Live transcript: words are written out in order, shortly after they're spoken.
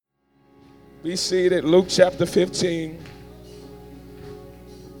Be seated. Luke chapter 15,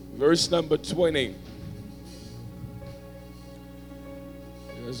 verse number 20.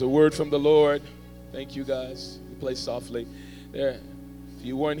 There's a word from the Lord. Thank you, guys. You play softly. There. If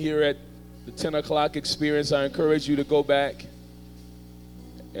you weren't here at the 10 o'clock experience, I encourage you to go back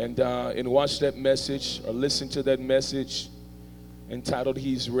and watch that message or listen to that message entitled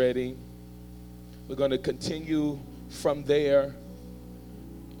He's Ready. We're going to continue from there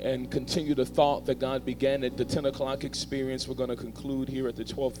and continue the thought that God began at the 10 o'clock experience. We're going to conclude here at the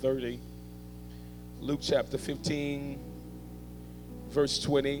 12:30. Luke chapter 15, verse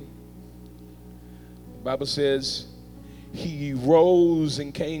 20. The Bible says, he rose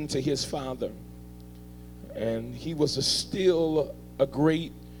and came to his father, and he was still a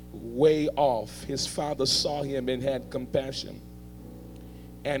great way off. His father saw him and had compassion,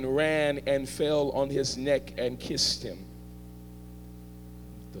 and ran and fell on his neck and kissed him.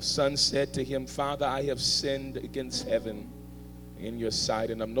 The son said to him, Father, I have sinned against heaven in your sight,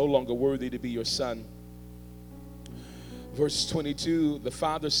 and I'm no longer worthy to be your son. Verse 22, the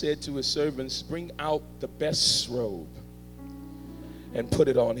father said to his servants, bring out the best robe and put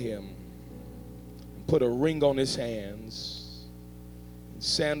it on him. Put a ring on his hands, and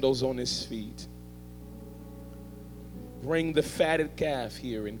sandals on his feet. Bring the fatted calf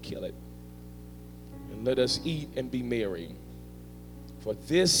here and kill it, and let us eat and be merry. For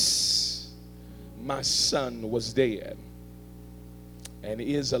this my son was dead and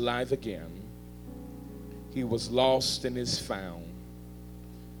is alive again. He was lost and is found.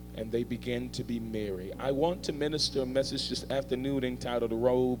 And they began to be merry. I want to minister a message this afternoon entitled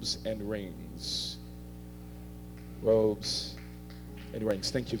Robes and Rings. Robes and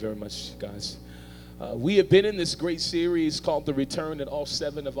Rings. Thank you very much, guys. We have been in this great series called The Return at all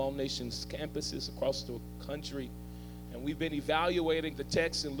 7 of All Nations campuses across the country. And we've been evaluating the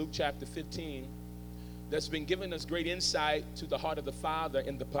text in Luke chapter 15 that's been giving us great insight to the heart of the Father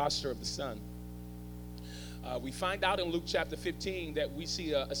and the posture of the Son. We find out in Luke chapter 15 that we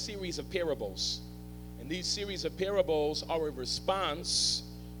see a series of parables. And these series of parables are a response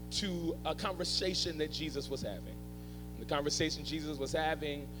to a conversation that Jesus was having. The conversation Jesus was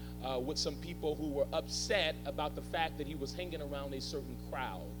having with some people who were upset about the fact that he was hanging around a certain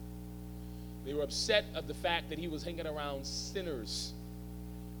crowd. They were upset of the fact that he was hanging around sinners.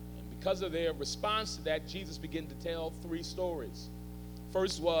 And because of their response to that, Jesus began to tell 3 stories.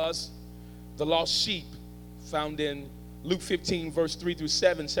 First was the lost sheep, found in Luke 15, verse 3 through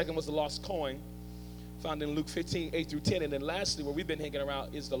 7. Second was the lost coin, found in Luke 15, 8 through 10. And then lastly, where we've been hanging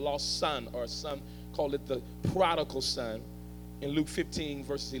around is the lost son, or some call it the prodigal son, in Luke 15,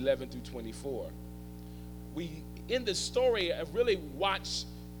 verses 11 through 24. We, in this story, have really watched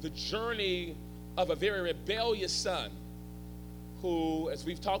the journey of a very rebellious son who, as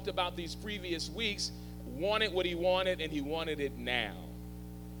we've talked about these previous weeks, wanted what he wanted, and he wanted it now.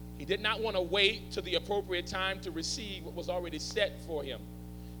 He did not want to wait till the appropriate time to receive what was already set for him.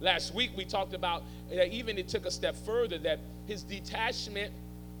 Last week we talked about that even it took a step further, that his detachment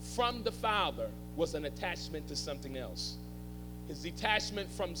from the Father was an attachment to something else. His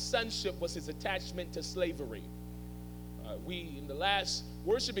detachment from sonship was his attachment to slavery. We, in the last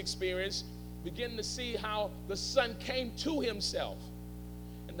worship experience, begin to see how the son came to himself.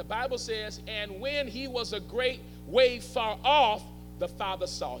 And the Bible says, and when he was a great way far off, the Father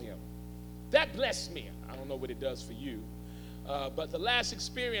saw him. That blessed me. I don't know what it does for you. But the last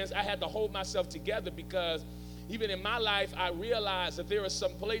experience, I had to hold myself together, because even in my life, I realized that there are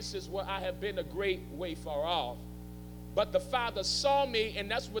some places where I have been a great way far off. But the Father saw me,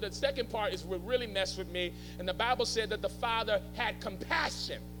 and that's what the second part is, what really messed with me. And the Bible said that the Father had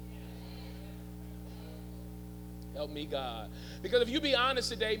compassion. Help me, God. Because if you be honest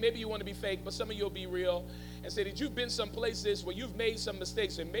today, maybe you want to be fake, but some of you will be real and say that you've been some places where you've made some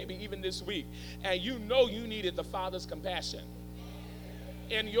mistakes, and maybe even this week, and you know you needed the Father's compassion.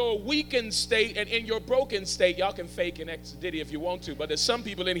 In your weakened state and in your broken state, y'all can fake an ex-ditty if you want to, but there's some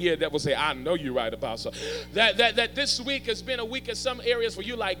people in here that will say, I know you're right, Apostle. That this week has been a week in some areas where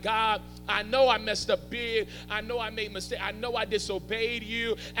you're like, God, I know I messed up big. I know I made mistakes. I know I disobeyed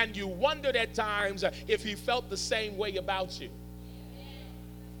you. And you wondered at times if he felt the same way about you.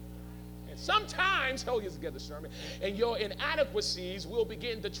 And sometimes, hold you together, Sherman, and your inadequacies will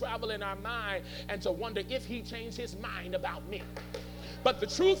begin to travel in our mind and to wonder if he changed his mind about me. But the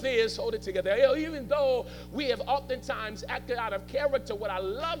truth is, hold it together, even though we have oftentimes acted out of character, what I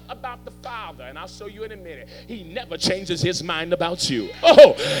love about the Father, and I'll show you in a minute, he never changes his mind about you.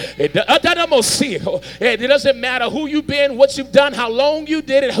 It doesn't matter who you've been, what you've done, how long you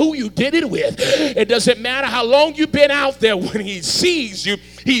did it, who you did it with. It doesn't matter how long you've been out there. When he sees you,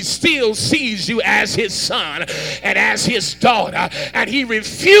 He still sees you as his son and as his daughter, and he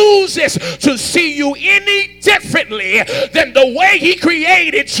refuses to see you any differently than the way he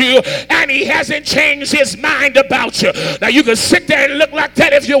created you, and he hasn't changed his mind about you. Now you can sit there and look like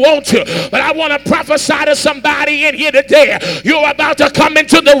that if you want to, but I want to prophesy to somebody in here today. You're about to come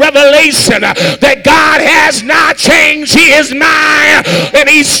into the revelation that God has not changed his mind, and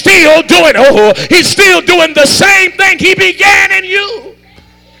he's still doing the same thing he began in you.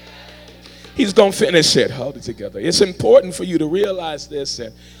 He's going to finish it. Hold it together. It's important for you to realize this.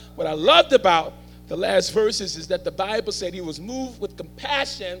 And what I loved about the last verses is that the Bible said he was moved with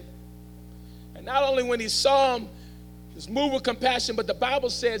compassion. And not only when he saw him, he was moved with compassion, but the Bible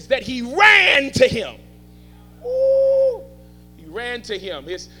says that he ran to him. Ooh. Ran to him.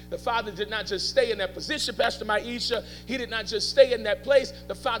 The father did not just stay in that position, Pastor Maisha. He did not just stay in that place.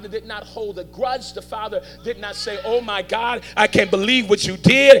 The father did not hold a grudge. The father did not say, oh my God, I can't believe what you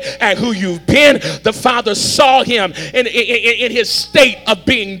did and who you've been. The father saw him in his state of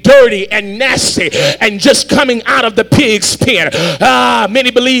being dirty and nasty and just coming out of the pig's pen.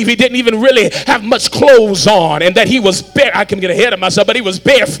 Many believe he didn't even really have much clothes on and that he was bare. I can get ahead of myself, but he was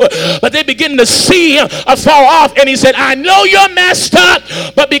barefoot. But they begin to see him afar off, and he said, I know you're messed up,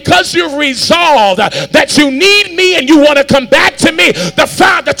 but because you've resolved that you need me and you want to come back to me, the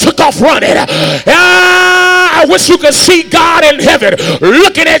father took off running. I wish you could see God in heaven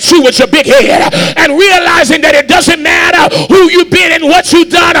looking at you with your big head and realizing that it doesn't matter who you've been and what you've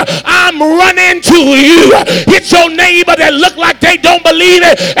done. I'm running to you. Hit your neighbor that look like they don't believe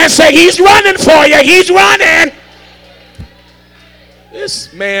it and say, he's running for you. He's running.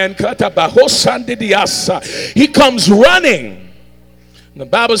 This man, he comes running. The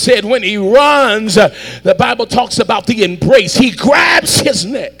Bible said when he runs, the Bible talks about the embrace. He grabs his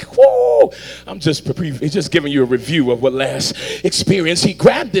neck. Whoa. I'm just giving you a review of what last experience. He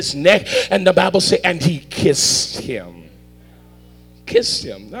grabbed his neck, and the Bible said, and he kissed him. Kissed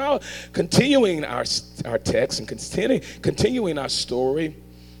him. Now, continuing our text and continuing our story,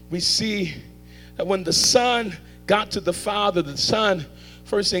 we see that when the son got to the father, the son,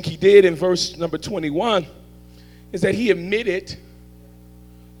 first thing he did in verse number 21 is that he admitted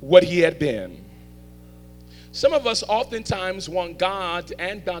what he had been. Some of us oftentimes want God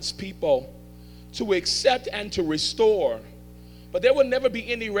and God's people to accept and to restore, but there will never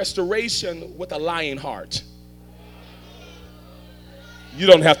be any restoration with a lying heart. You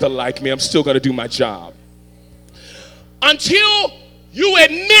don't have to like me. I'm still going to do my job. Until you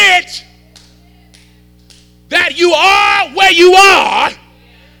admit that you are where you are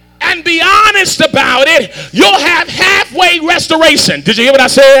and be honest about it, you'll have halfway restoration. Did you hear what I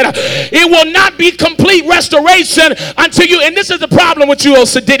said? It will not be complete restoration until you, and this is the problem with you old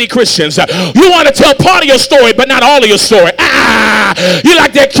Sadiddy Christians. You want to tell part of your story, but not all of your story. You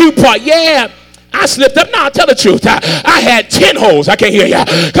like that cute part. Yeah. I slipped up. No, I'll tell the truth. I had 10 hoes. I can't hear you.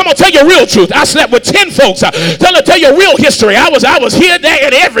 Come on, tell your real truth. I slept with 10 folks. Tell your real history. I was here, there,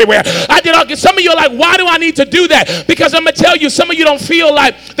 and everywhere. I did all. Some of you are like, why do I need to do that? Because I'm going to tell you, some of you don't feel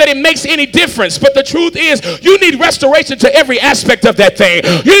like that it makes any difference. But the truth is, you need restoration to every aspect of that thing.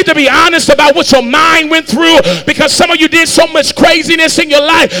 You need to be honest about what your mind went through, because some of you did so much craziness in your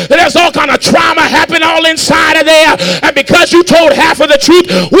life that there's all kind of trauma happening all inside of there. And because you told half of the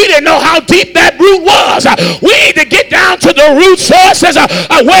truth, we didn't know how deep that root was. We need to get down to the root sources of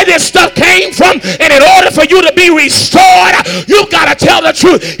where this stuff came from, and in order for you to be restored, you got to tell the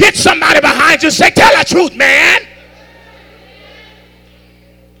truth. Hit somebody behind you, say, tell the truth, man.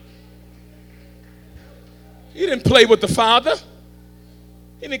 He didn't play with the father.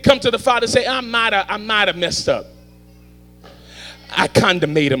 He didn't come to the father and say, I might have messed up. I kind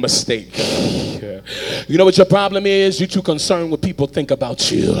of made a mistake. You know what your problem is? You're too concerned what people think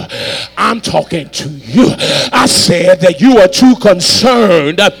about you. I'm talking to you. I said that you are too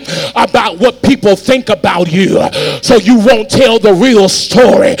concerned about what people think about you, so you won't tell the real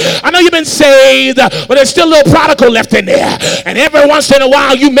story. I know you've been saved, but there's still a little prodigal left in there. And every once in a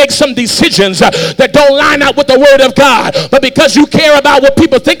while you make some decisions that don't line up with the word of God. But because you care about what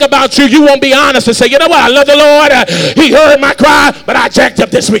people think about you, you won't be honest and say, you know what, I love the Lord. He heard my cry, but I jacked up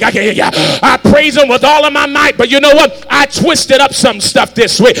this week. I can hear you. I praise him with all of my might, but you know what? I twisted up some stuff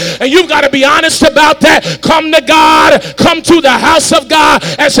this week. And you've got to be honest about that. Come to God, come to the house of God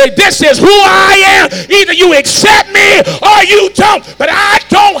and say, this is who I am. Either you accept me or you don't. But I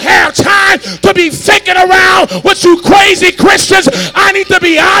don't have time to be thinking around with you crazy Christians. I need to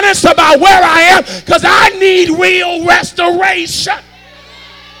be honest about where I am, because I need real restoration.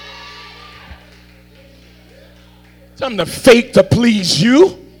 Something to fake to please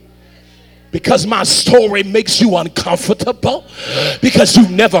you. Because my story makes you uncomfortable, because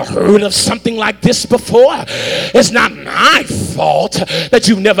you've never heard of something like this before. It's not my fault that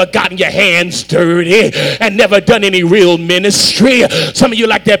you've never gotten your hands dirty and never done any real ministry. Some of you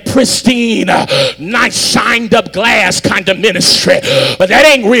like that pristine, nice shined up glass kind of ministry, but that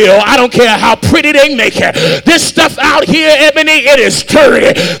ain't real. I don't care how pretty they make it. This stuff out here, Ebony, it is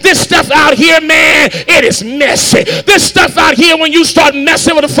dirty. This stuff out here, man, it is messy. This stuff out here, when you start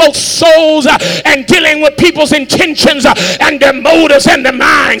messing with the folks' souls and dealing with people's intentions and their motives and their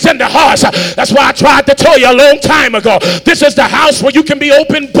minds and their hearts. That's why I tried to tell you a long time ago, this is the house where you can be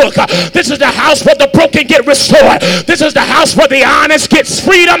open book. This is the house where the broken get restored. This is the house where the honest gets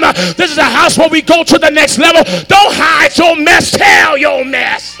freedom. This is the house where we go to the next level. Don't hide your mess, tell your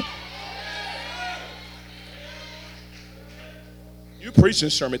mess. You preaching,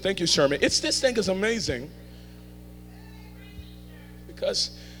 Sherman. Thank you, Sherman. This thing is amazing.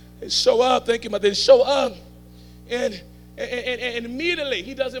 Because they show up, thank you, Mother. They show up, and immediately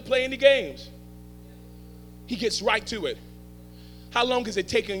he doesn't play any games. He gets right to it. How long is it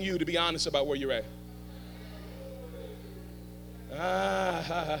taking you to be honest about where you're at?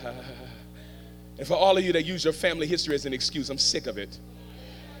 And for all of you that use your family history as an excuse, I'm sick of it.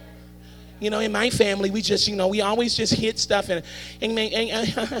 You know, in my family, we just, we always just hit stuff and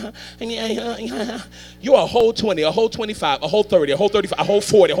you're a whole 20, a whole 25, a whole 30, a whole 35, a whole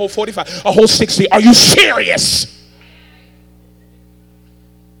 40, a whole 45, a whole 60. Are you serious?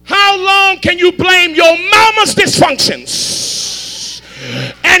 How long can you blame your mama's dysfunctions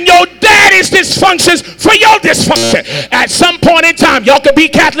and your daddy's dysfunctions for your dysfunction? At some point in time, y'all can be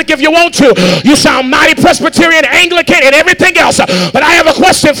Catholic if you want to. You sound mighty Presbyterian, Anglican, and everything else. But I have a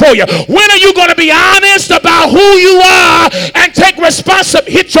question for you. When are you going to be honest about who you are and take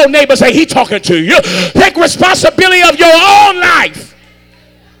responsibility? Hit your neighbor, say, he talking to you. Take responsibility of your own life.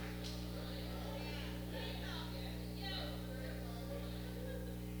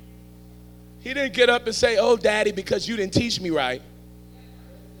 He didn't get up and say, oh, Daddy, because you didn't teach me right.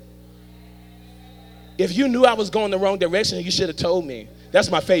 If you knew I was going the wrong direction, you should have told me. That's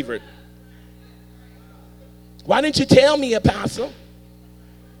my favorite. Why didn't you tell me, Apostle?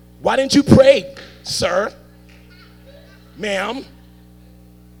 Why didn't you pray, sir, ma'am,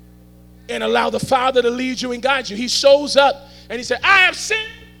 and allow the Father to lead you and guide you? He shows up and he said, I have sinned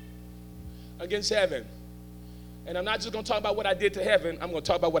against heaven. And I'm not just going to talk about what I did to heaven. I'm going to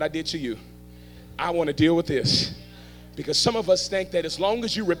talk about what I did to you. I want to deal with this. Because some of us think that as long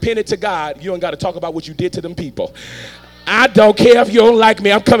as you repented to God, you ain't got to talk about what you did to them people. I don't care if you don't like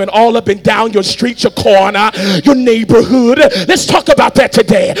me. I'm coming all up and down your street, your corner, your neighborhood. Let's talk about that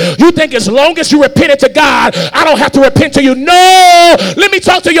today. You think as long as you repented to God, I don't have to repent to you. No. Let me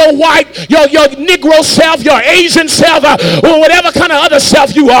talk to your white, your Negro self, your Asian self, or whatever kind of other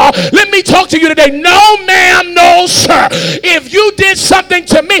self you are. Let me talk to you today. No, ma'am, no, sir. If you did something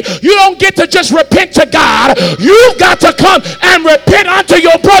to me, you don't get to just repent to God. You've got to come and repent unto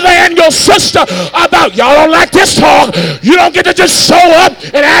your brother and your sister about, y'all don't like this talk. You don't get to just show up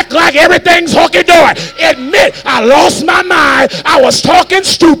and act like everything's hunky-dory. Admit, I lost my mind. I was talking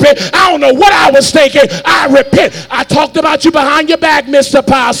stupid. I don't know what I was thinking. I repent. I talked about you behind your back, Mr.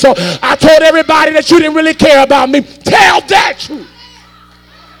 Apostle. I told everybody that you didn't really care about me. Tell that truth.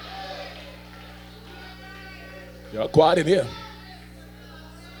 Y'all quiet in here.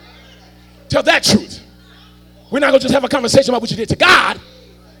 Tell that truth. We're not going to just have a conversation about what you did to God.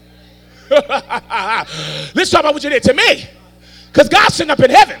 Let's talk about what you did to me. Because God's sitting up in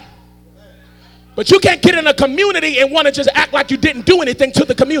heaven. But you can't get in a community and want to just act like you didn't do anything to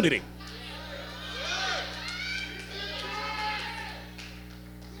the community.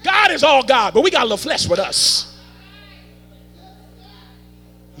 God is all God, but we got a little flesh with us.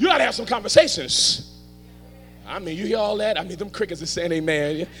 You got to have some conversations. I mean, you hear all that? I mean, them crickets are saying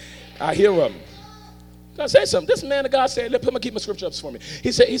amen. I hear them. God said something. This man of God said, let me keep my scripture up for me.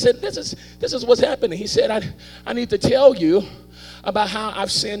 He said, this is what's happening. He said, I need to tell you about how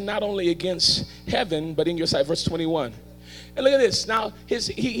I've sinned not only against heaven, but in your sight. Verse 21. And look at this. Now,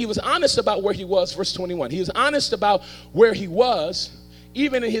 he was honest about where he was, verse 21. He was honest about where he was,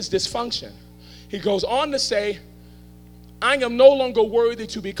 even in his dysfunction. He goes on to say, I am no longer worthy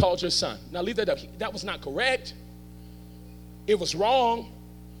to be called your son. Now, leave that up. That was not correct. It was wrong.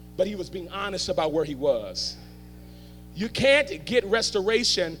 But he was being honest about where he was. You can't get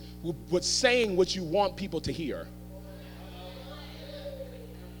restoration with saying what you want people to hear.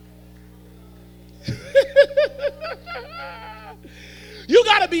 You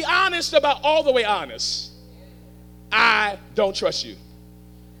got to be honest about all the way honest. I don't trust you.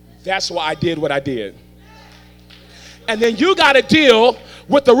 That's why I did what I did. And then you got to deal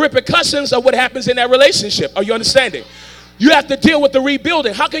with the repercussions of what happens in that relationship. Are you understanding? You have to deal with the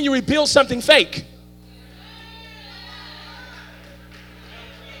rebuilding. How can you rebuild something fake?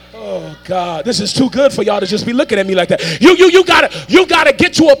 Oh God, this is too good for y'all to just be looking at me like that. You gotta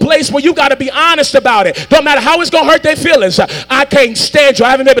get to a place where you gotta be honest about it. Don't matter how it's gonna hurt their feelings. I can't stand you.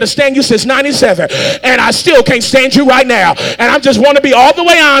 I haven't been able to stand you since '97, and I still can't stand you right now. And I just want to be all the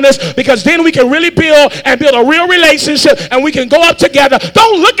way honest, because then we can really build a real relationship, and we can go up together.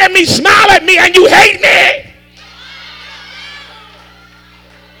 Don't look at me, smile at me, and you hate me.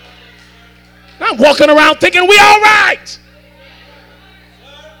 I'm walking around thinking we all right.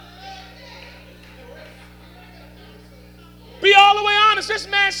 Be all the way honest. This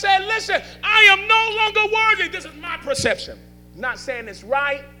man said, listen, I am no longer worthy. This is my perception. Not saying it's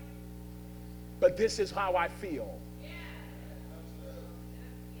right, but this is how I feel.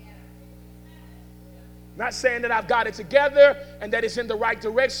 Not saying that I've got it together and that it's in the right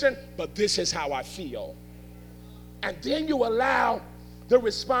direction, but this is how I feel. And then you allow the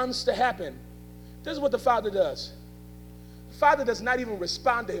response to happen. This is what the Father does. The Father does not even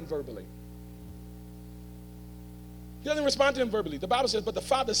respond to him verbally. He doesn't respond to him verbally. The Bible says, but the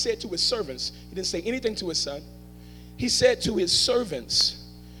Father said to his servants, he didn't say anything to his son. He said to his servants,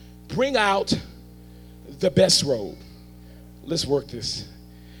 bring out the best robe. Let's work this.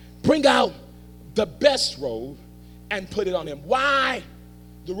 Bring out the best robe and put it on him. Why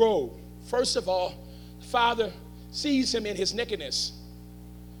the robe? First of all, the Father sees him in his nakedness,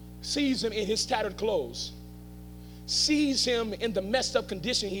 sees him in his tattered clothes, sees him in the messed up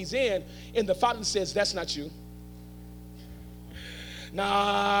condition he's in, and the Father says, that's not you.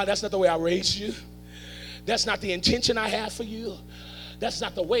 Nah, that's not the way I raised you. That's not the intention I have for you. That's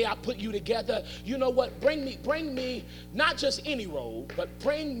not the way I put you together. You know what? Bring me not just any robe, but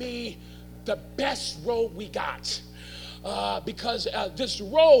bring me the best robe we got. Because this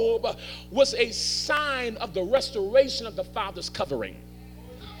robe was a sign of the restoration of the Father's covering.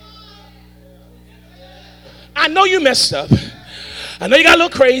 I know you messed up. I know you got a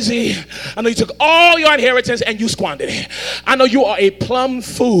little crazy. I know you took all your inheritance and you squandered it. I know you are a plumb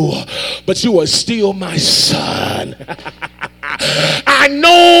fool, but you are still my son. I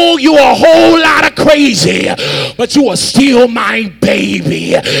know you are a whole lot of crazy, but you are still my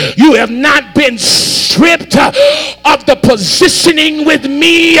baby. You have not been stripped of the positioning with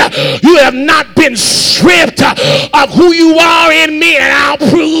me. You have not been stripped of who you are in me, and I'll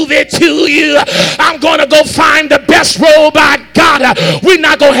prove it to you. I'm going to go find the best robe I got. We're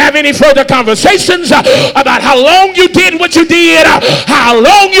not going to have any further conversations about how long you did what you did, how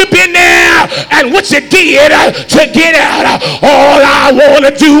long you've been there, and what you did to get out. All I want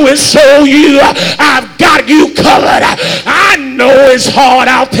to do is show you I've got you covered. I know it's hard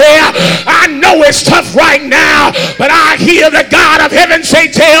out there. I know it's tough right now, but I hear the God of heaven say,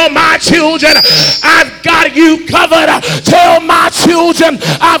 tell my children, I've got you covered. Tell my children,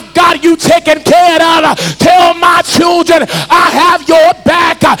 I've got you taken care of. Tell my children, I have your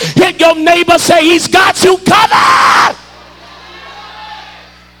back. Hit your neighbor, say, he's got you covered.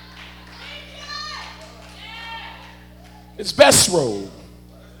 His best robe.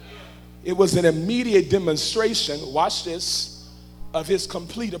 It was an immediate demonstration, watch this, of his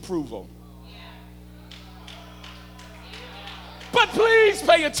complete approval. But please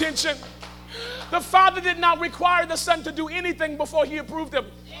pay attention. The Father did not require the Son to do anything before he approved him.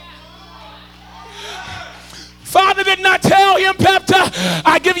 Father did not tell him, Pepta,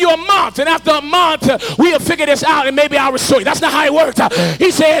 I give you a month, and after a month, we'll figure this out, and maybe I'll restore you. That's not how it worked.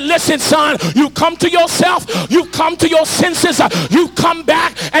 He said, listen, son, you come to yourself, you come to your senses, you come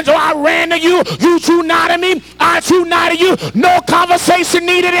back, and so I ran to you, you drew nigh to me, I drew nigh to you, no conversation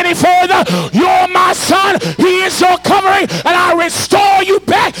needed any further. You're my son, he is your covering, and I restore you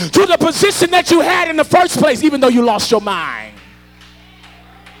back to the position that you had in the first place, even though you lost your mind.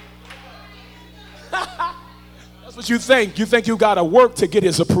 That's what you think. You think you got to work to get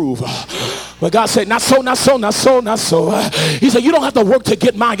his approval. But God said, not so, not so, not so, not so. He said, you don't have to work to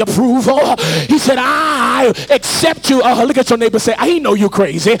get my approval. He said, I accept you. Look at your neighbor, say, he know you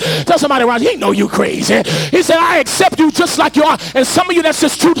crazy. Tell somebody around, he know you crazy. He said, I accept you just like you are. And some of you, that's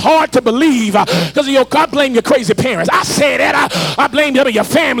just too hard to believe because I blame your crazy parents. I say that. I blame them and your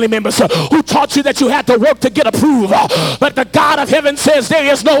family members who taught you that you had to work to get approval. But the God of heaven says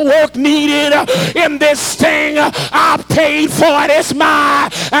there is no work needed in this thing. I paid for it. It's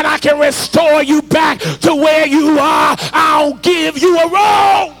mine. And I can restore you back to where you are. I'll give you a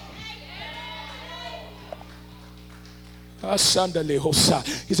robe. He said, I'm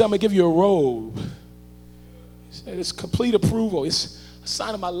going to give you a robe. He said, it's complete approval. It's a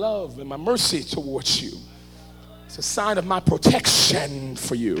sign of my love and my mercy towards you. It's a sign of my protection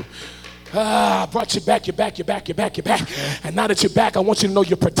for you. I brought you back, you're back. And now that you're back, I want you to know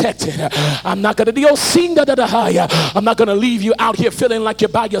you're protected. I'm not going to leave you out here feeling like you're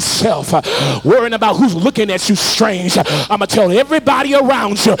by yourself, worrying about who's looking at you strange. I'm going to tell everybody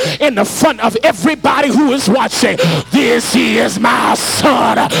around you, in the front of everybody who is watching, this is my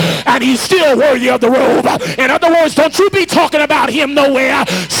son, and he's still worthy of the robe. In other words, don't you be talking about him nowhere,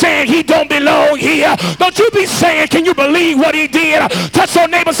 saying he don't belong here. Don't you be saying, can you believe what he did? Touch your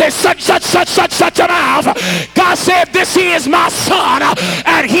neighbor, say, shut your mouth. God said, this is my son,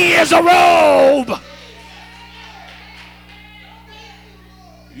 and he is a robe.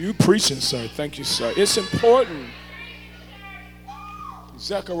 You preaching, sir. Thank you, sir. It's important.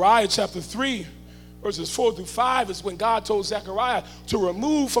 Zechariah chapter 3, verses 4 through 5 is when God told Zechariah to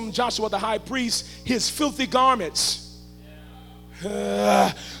remove from Joshua the high priest his filthy garments.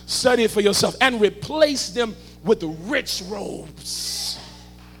 Study it for yourself. And replace them with the rich robes.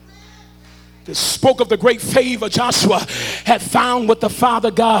 This spoke of the great favor Joshua had found with the Father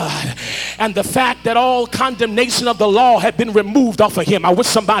God, and the fact that all condemnation of the law had been removed off of him. I wish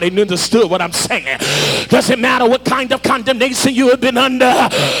somebody understood what I'm saying. Doesn't matter what kind of condemnation you have been under.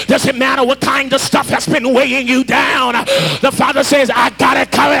 Doesn't matter what kind of stuff has been weighing you down. The Father says, I got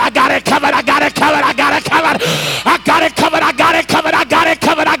it covered, I got it covered, I got it covered, I got it covered, I got it covered, I got it covered, I got it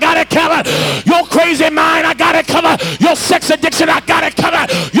covered, I got it covered. Your crazy mind, I got it covered. Your sex addiction, I got it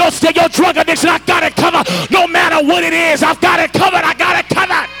covered. Your drug addiction, I got it covered. No matter what it is, I've got it covered. I got it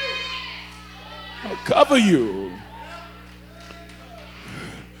covered. I'll cover you.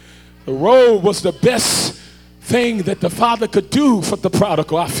 The robe was the best thing that the Father could do for the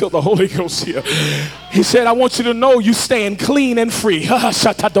prodigal. I feel the Holy Ghost here. He said, I want you to know you stand clean and free.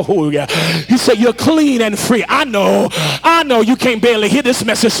 He said, you're clean and free. I know you can't barely hear this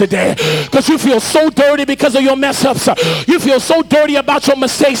message today because you feel so dirty because of your mess ups. You feel so dirty about your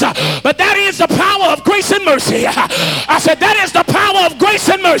mistakes. But that is the power of grace and mercy. I said, that is the power of grace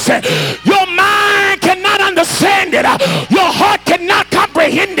and mercy. Your mind cannot understand it. Your heart cannot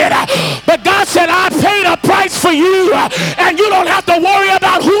comprehend it. But God said, I paid a price for you, and you don't have to worry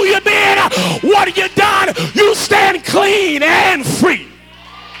about who you've been, what you done. You stand clean and free.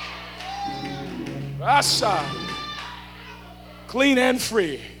 Asa. Clean and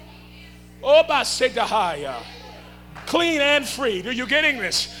free. Clean and free. Are you getting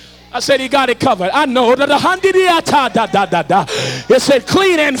this? I said he got it covered. I know. It said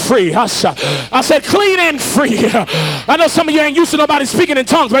clean and free. I said clean and free. I know some of you ain't used to nobody speaking in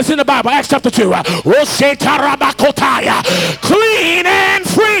tongues, but it's in the Bible. Acts chapter 2. Clean and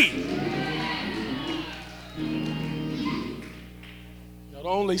free. Not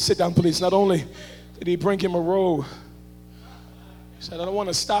only, sit down please, not only did he bring him a robe, he said, I don't want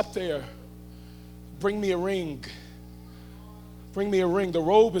to stop there. Bring me a ring. Bring me a ring. The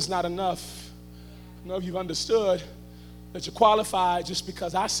robe is not enough. I know you've understood that you're qualified just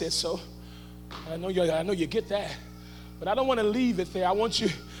because I said so. I know you get that. But I don't want to leave it there. I want you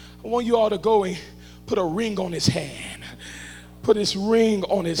all to go and put a ring on his hand. Put this ring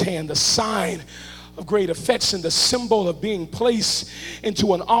on his hand, the sign of great affection, the symbol of being placed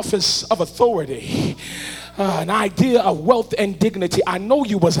into an office of authority. An idea of wealth and dignity. I know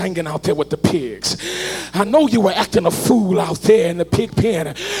you was hanging out there with the pigs. I know you were acting a fool out there in the pig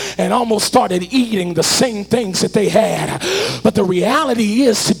pen and almost started eating the same things that they had. But the reality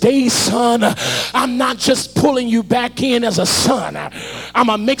is today, son, I'm not just pulling you back in as a son. I'm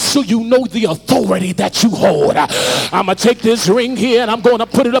going to make sure you know the authority that you hold. I'm going to take this ring here and I'm going to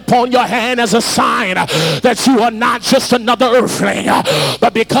put it upon your hand as a sign that you are not just another earthling,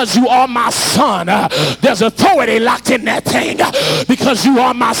 but because you are my son, there's authority locked in that thing. Because you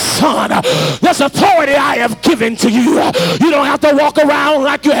are my son, there's authority I have given to you. You don't have to walk around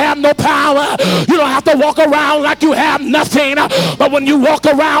like you have no power. You don't have to walk around like you have nothing. But when you walk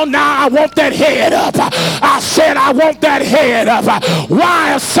around now, I want that head up. I said I want that head up.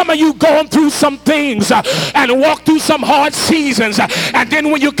 Why are some of you going through some things and walk through some hard seasons, and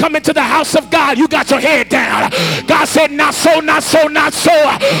then when you come into the house of God, you got your head down? God said, not so, not so, not so.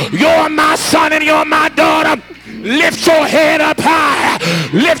 You're my son and you're my daughter. Lift your head up high.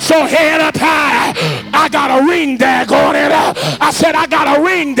 Lift your head up high. I got a ring there on it. I said I got a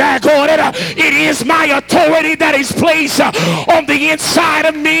ring there on it. It is my authority that is placed on the inside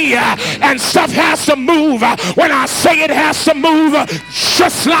of me. And stuff has to move. When I say it has to move,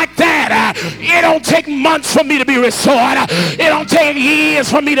 just like that. It don't take months for me to be restored. It don't take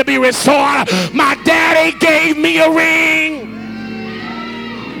years for me to be restored. My daddy gave me a ring.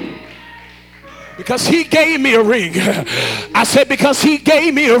 Because he gave me a ring. I said, because he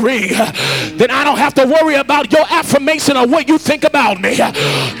gave me a ring, then I don't have to worry about your affirmation or what you think about me.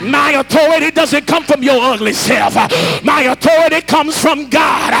 My authority doesn't come from your ugly self. My authority comes from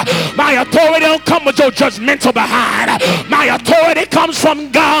God. My authority don't come with your judgmental behind. My authority comes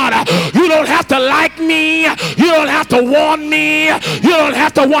from God. You don't have to like me. You don't have to want me. You don't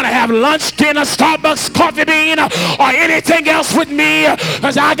have to want to have lunch, dinner, Starbucks, coffee bean, or anything else with me.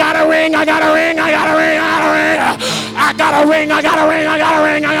 Because I got a ring, I got a ring, I got a ring, I got a ring, I got a ring, I got a ring, I got a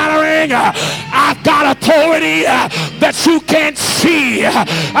ring, I got a ring. I've got authority that you can't see.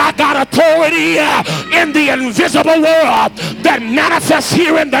 I got authority in the invisible world that manifests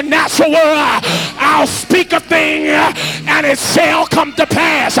here in the natural world. I'll speak a thing and it shall come to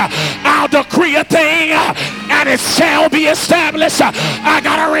pass. I'll decree a thing and it shall be established. I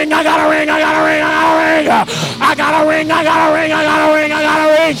got a ring, I got a ring, I got a ring, I got a ring. I got a ring, I got a ring, I got a ring, I got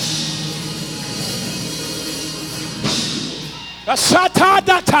a ring. I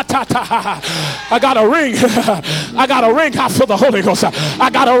got a ring. I got a ring. I feel the Holy Ghost. I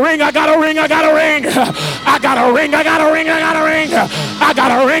got a ring. I got a ring. I got a ring. I got a ring. I got a ring. I got a ring. I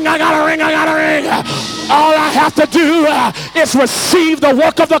got a ring. I got a ring. I got a ring. All I have to do is receive the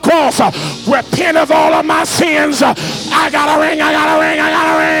work of the cross. Repent of all of my sins. I got a ring. I got a ring. I got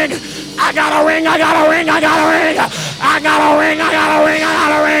a ring. I got a ring. I got a ring. I got a ring. I got a ring. I got a ring. I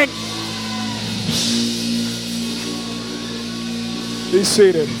got a ring. Be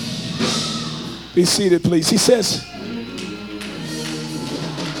seated. Be seated, please. He says,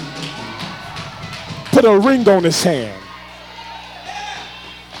 put a ring on his hand.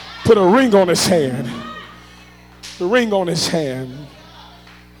 Put a ring on his hand. The ring on his hand.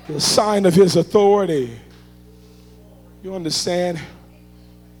 The sign of his authority. You understand?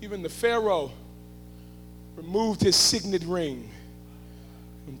 Even the Pharaoh removed his signet ring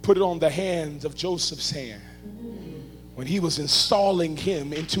and put it on the hands of Joseph's hand when he was installing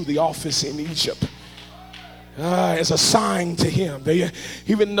him into the office in Egypt. As a sign to him.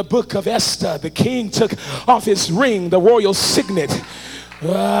 Even in the book of Esther, the king took off his ring, the royal signet,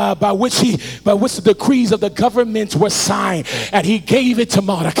 by which the decrees of the government were signed, and he gave it to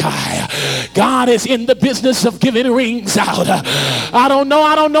Mordecai. God is in the business of giving rings out. I don't know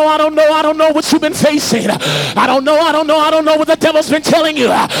what you've been facing. I don't know what the devil's been telling you.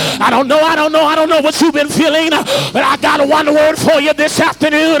 I don't know what you've been feeling. But I got one word for you this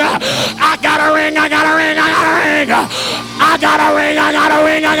afternoon. I got a ring, I got a ring, I got a ring. I got a ring, I got a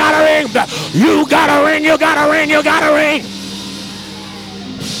ring, I got a ring. You got a ring, you got a ring, you got a ring.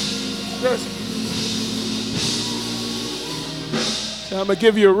 So I'm going to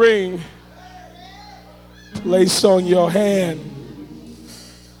give you a ring placed on your hand.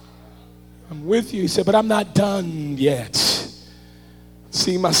 I'm with you. He said, but I'm not done yet.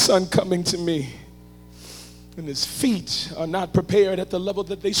 See my son coming to me, and his feet are not prepared at the level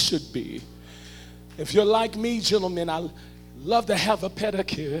that they should be. If you're like me, gentlemen, I love to have a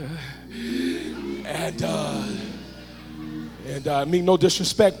pedicure. And I mean no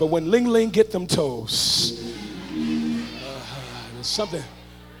disrespect, but when Ling Ling get them toes, there's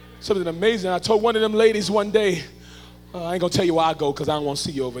something amazing. I told one of them ladies one day, I ain't gonna tell you where I go because I don't want to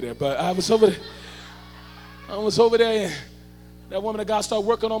see you over there, but I was over there, and that woman of God started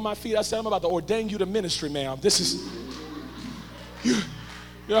working on my feet. I said, I'm about to ordain you to ministry, ma'am. This is, you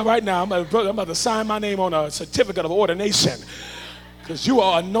know, right now, I'm about to sign my name on a certificate of ordination because you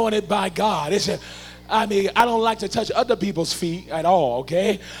are anointed by God. I don't like to touch other people's feet at all,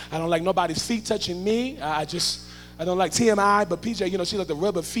 okay? I don't like nobody's feet touching me. I don't like TMI, but PJ, you know, she like the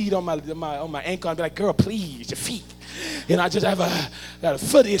rubber feet on my ankle. I'd be like, girl, please, your feet. You know, I just have a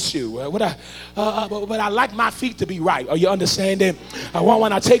foot issue. But I like my feet to be right. Are you understanding? I want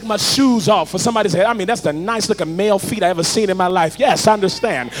when I take my shoes off for somebody to say, I mean, that's the nice looking male feet I ever seen in my life. Yes, I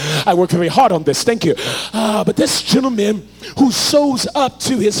understand. I work very hard on this. Thank you. But this gentleman who shows up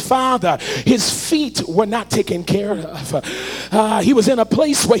to his father, his feet were not taken care of. He was in a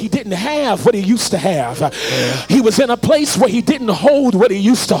place where he didn't have what he used to have. He was in a place where he didn't hold what he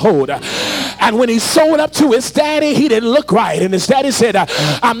used to hold. And when he showed up to his daddy, he didn't look right. And his daddy said,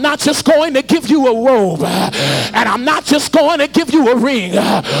 I'm not just going to give you a robe, and I'm not just going to give you a ring,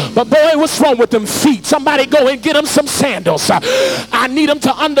 but boy, what's wrong with them feet? Somebody go and get him some sandals. I need him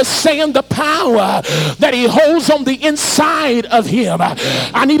to understand the power that he holds on the inside of him.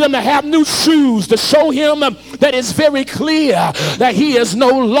 I need him to have new shoes to show him that it's very clear that he is no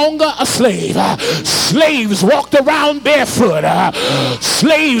longer a slave. Slaves walked around barefoot.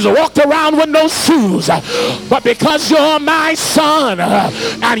 Slaves walked around with no shoes. But because because you're my son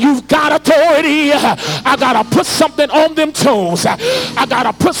and you've got authority, I gotta put something on them toes. I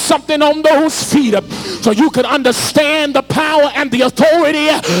gotta put something on those feet so you can understand the power and the authority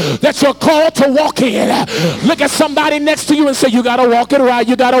that you're called to walk in. Look at somebody next to you and say, you gotta walk it right,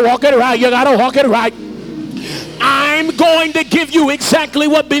 you gotta walk it right, you gotta walk it right. I'm going to give you exactly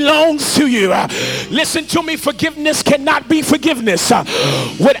what belongs to you. Listen to me, forgiveness cannot be forgiveness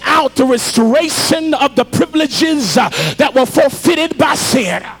without the restoration of the privileges that were forfeited by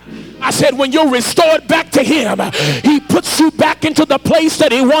sin. I said, when you're restored back to him, he puts you back into the place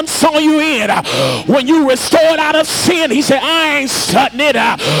that he once saw you in. When you restored out of sin, he said, I ain't studying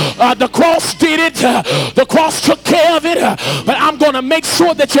it. The cross did it. The cross took care of it. But I'm going to make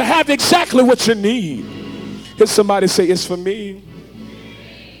sure that you have exactly what you need. Hear somebody say, it's for me.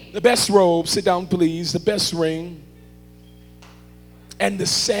 The best robe, sit down please, the best ring, and the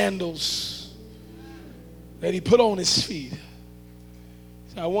sandals that he put on his feet.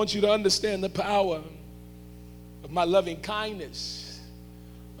 So I want you to understand the power of my loving kindness,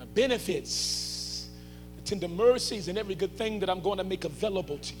 my benefits, the tender mercies, and every good thing that I'm going to make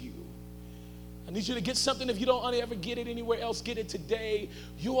available to you. I need you to get something. If you don't ever get it anywhere else, get it today.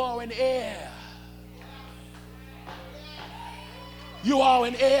 You are an heir. You are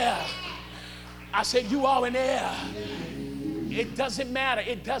an heir. I said you are an heir. It doesn't matter.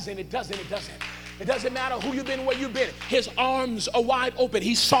 It doesn't. It doesn't matter who you've been, where you've been. His arms are wide open.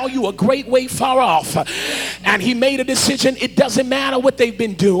 He saw you a great way far off, and he made a decision. It doesn't matter what they've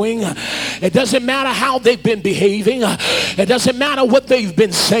been doing. It doesn't matter how they've been behaving. It doesn't matter what they've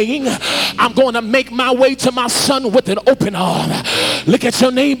been saying. I'm going to make my way to my son with an open arm. Look at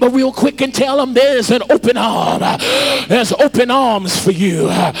your neighbor real quick and tell him there's an open arm. There's open arms for you.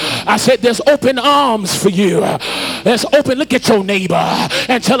 I said there's open arms for you. There's open. Look at your neighbor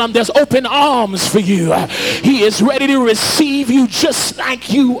and tell him there's open arms for you. He is ready to receive you just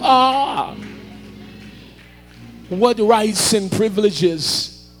like you are. What rights and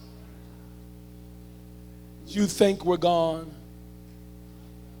privileges you think were gone?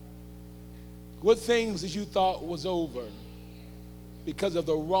 What things that you thought was over because of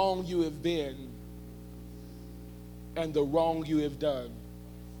the wrong you have been and the wrong you have done?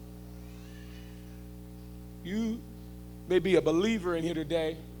 You may be a believer in here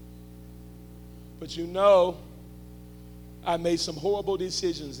today, but you know I made some horrible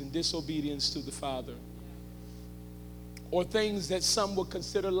decisions in disobedience to the Father, or things that some would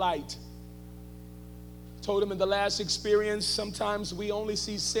consider light. Told him in the last experience, sometimes we only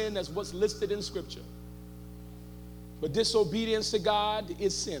see sin as what's listed in Scripture, but disobedience to God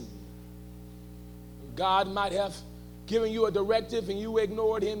is sin. God might have given you a directive and you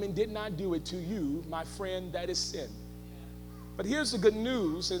ignored him and did not do it to you, my friend, that is sin. But here's the good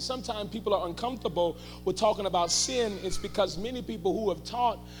news, and sometimes people are uncomfortable with talking about sin. It's because many people who have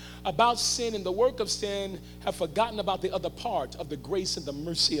taught about sin and the work of sin have forgotten about the other part of the grace and the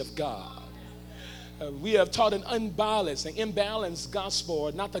mercy of God. We have taught an unbalanced, an imbalanced gospel,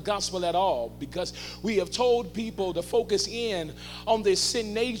 or not the gospel at all, because we have told people to focus in on their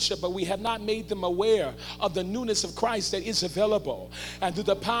sin nature, but we have not made them aware of the newness of Christ that is available. And through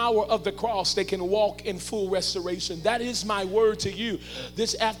the power of the cross, they can walk in full restoration. That is my word to you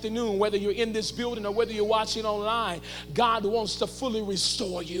this afternoon, whether you're in this building or whether you're watching online. God wants to fully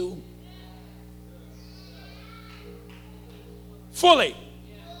restore you. Fully.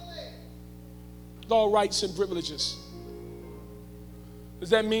 All rights and privileges. Does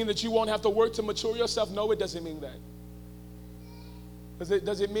that mean that you won't have to work to mature yourself? No, it doesn't mean that.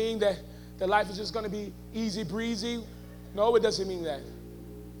 Does it mean that life is just going to be easy breezy? No, it doesn't mean that.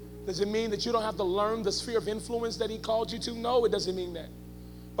 Does it mean that you don't have to learn the sphere of influence that he called you to? No, it doesn't mean that.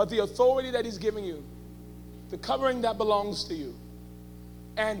 But the authority that he's giving you, the covering that belongs to you,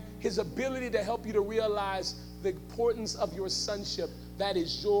 and his ability to help you to realize the importance of your sonship, that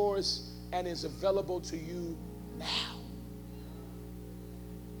is yours and is available to you now.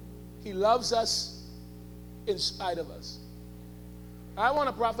 He loves us in spite of us. I want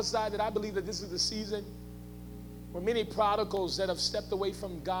to prophesy that I believe that this is the season where many prodigals that have stepped away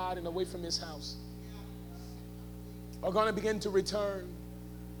from God and away from his house are going to begin to return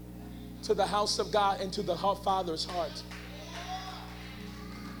to the house of God and to the Father's heart.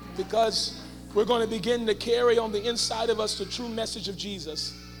 Because we're going to begin to carry on the inside of us the true message of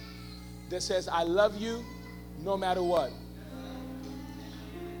Jesus that says, I love you no matter what.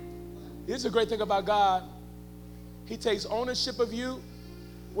 Here's the great thing about God. He takes ownership of you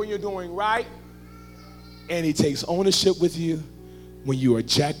when you're doing right, and he takes ownership with you when you are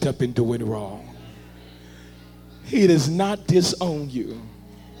jacked up and doing wrong. He does not disown you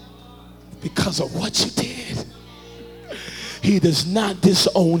because of what you did. He does not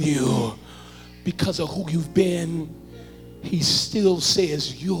disown you because of who you've been. He still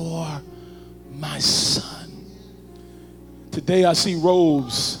says, you're my son. Today I see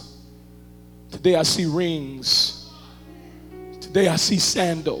robes. Today I see rings. Today I see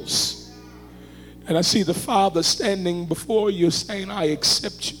sandals. And I see the Father standing before you saying, I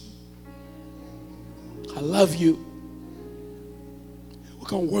accept you. I love you. We're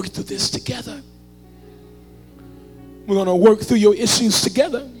going to work through this together. We're going to work through your issues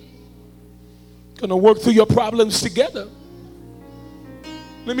together. Going to work through your problems together.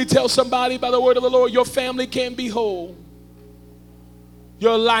 Let me tell somebody by the word of the Lord, your family can be whole.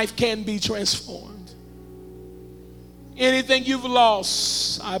 Your life can be transformed. Anything you've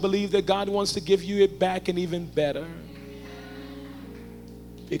lost, I believe that God wants to give you it back and even better.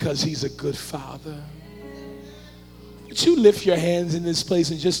 Because he's a good Father. Would you lift your hands in this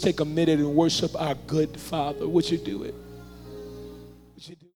place and just take a minute and worship our good Father? Would you do it? Would you do it?